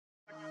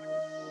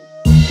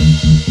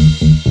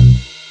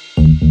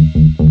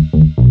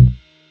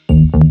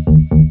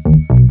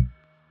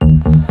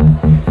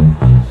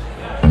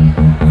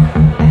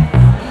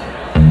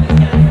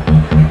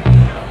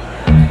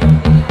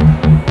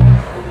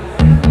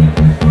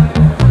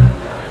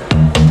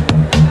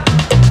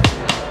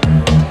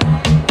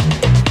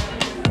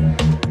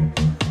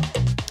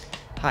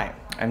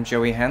I'm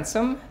Joey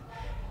Hansom,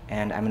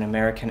 and I'm an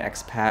American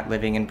expat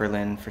living in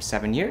Berlin for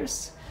 7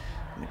 years.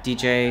 I'm a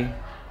DJ,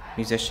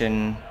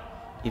 musician,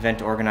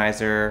 event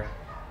organizer,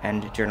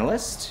 and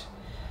journalist,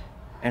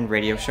 and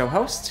radio show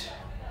host.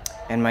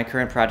 And my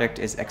current project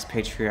is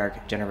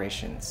Expatriarch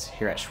Generations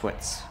here at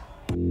SchwuZ.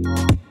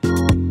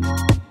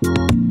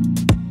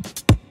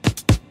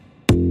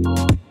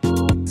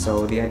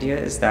 So the idea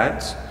is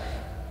that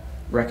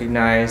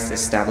recognized,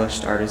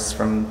 established artists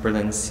from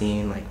Berlin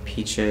scene like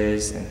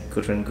Peaches and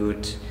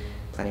Gut,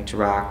 Planning to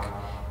Rock,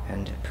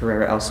 and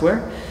Perera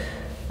Elsewhere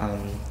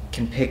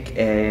can pick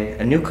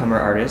a newcomer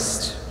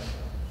artist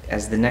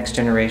as the next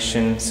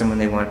generation, someone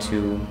they want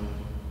to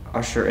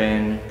usher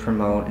in,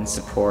 promote, and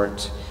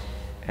support,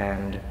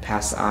 and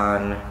pass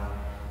on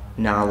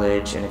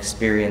knowledge and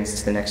experience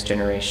to the next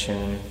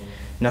generation.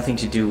 Nothing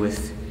to do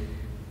with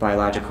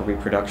biological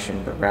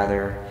reproduction, but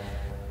rather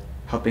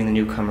helping the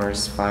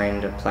newcomers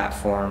find a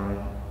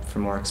platform for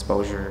more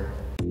exposure.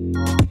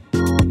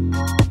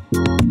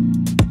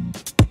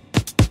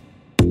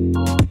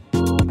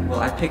 Well,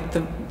 I picked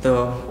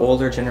the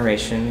older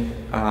generation,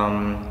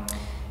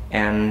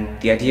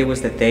 and the idea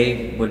was that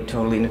they would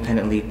totally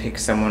independently pick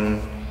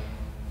someone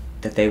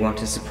that they want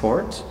to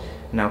support.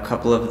 Now, a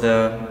couple of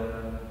the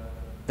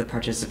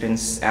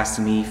participants asked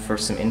me for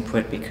some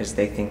input because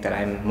they think that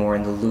I'm more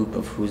in the loop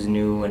of who's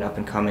new and up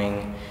and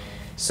coming.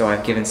 So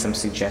I've given some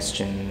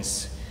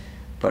suggestions,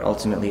 but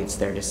ultimately it's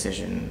their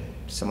decision,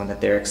 someone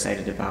that they're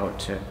excited about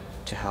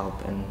to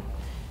help and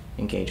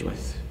engage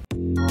with.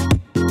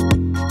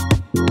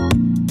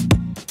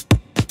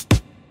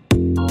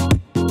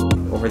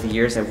 Over the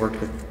years I've worked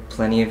with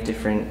plenty of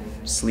different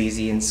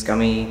sleazy and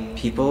scummy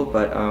people,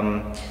 but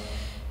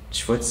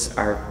SchwuZ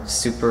are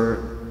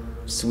super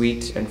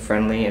sweet and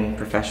friendly and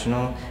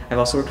professional. I've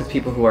also worked with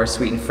people who are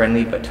sweet and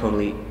friendly but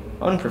totally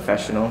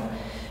unprofessional.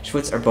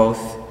 SchwuZ are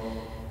both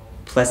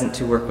pleasant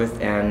to work with,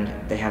 and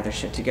they have their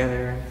shit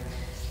together,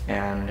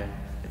 and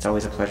it's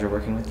always a pleasure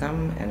working with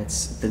them. And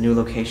the new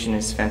location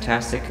is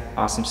fantastic,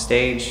 awesome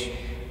stage.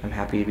 I'm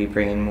happy to be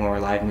bringing more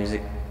live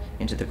music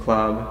into the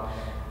club.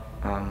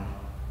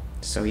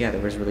 So yeah,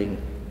 there was really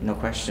no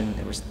question.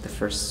 It was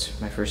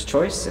my first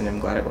choice, and I'm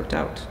glad it worked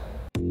out.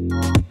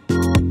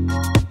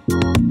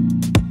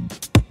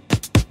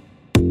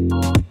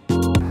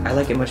 I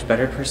like it much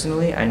better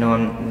personally. I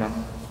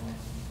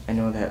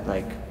know that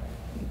like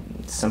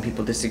some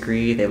people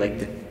disagree. They like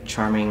the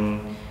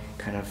charming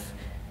kind of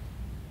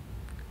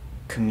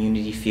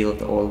community feel of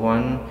the old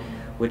one,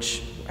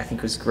 which I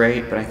think was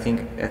great. But I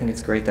think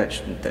it's great that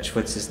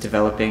SchwuZ is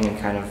developing and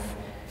kind of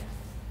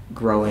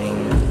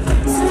growing.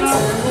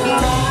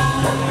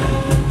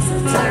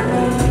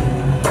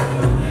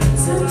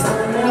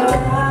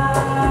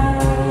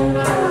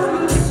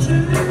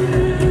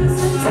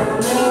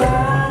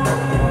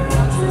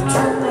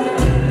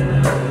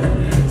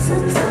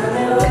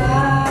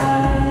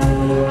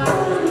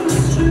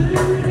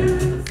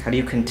 How do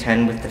you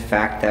contend with the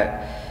fact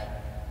that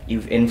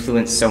you've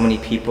influenced so many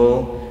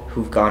people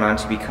who've gone on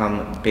to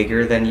become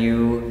bigger than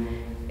you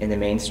in the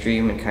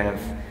mainstream and kind of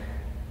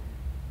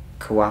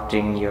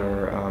co-opting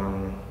your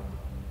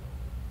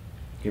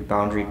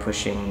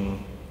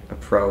boundary-pushing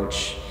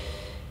approach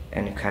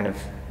and kind of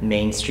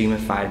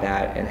mainstreamified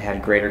that and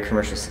had greater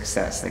commercial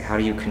success? Like, how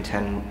do you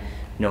contend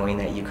knowing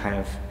that you kind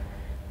of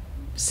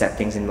set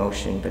things in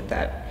motion, but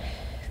that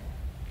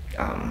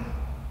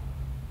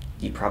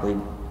you probably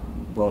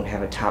won't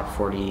have a top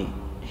 40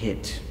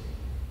 hit?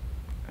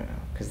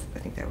 Because I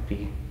think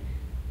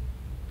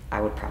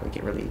I would probably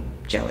get really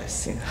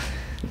jealous, you know.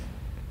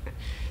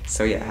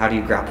 So yeah, how do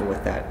you grapple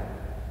with that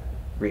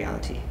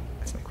reality?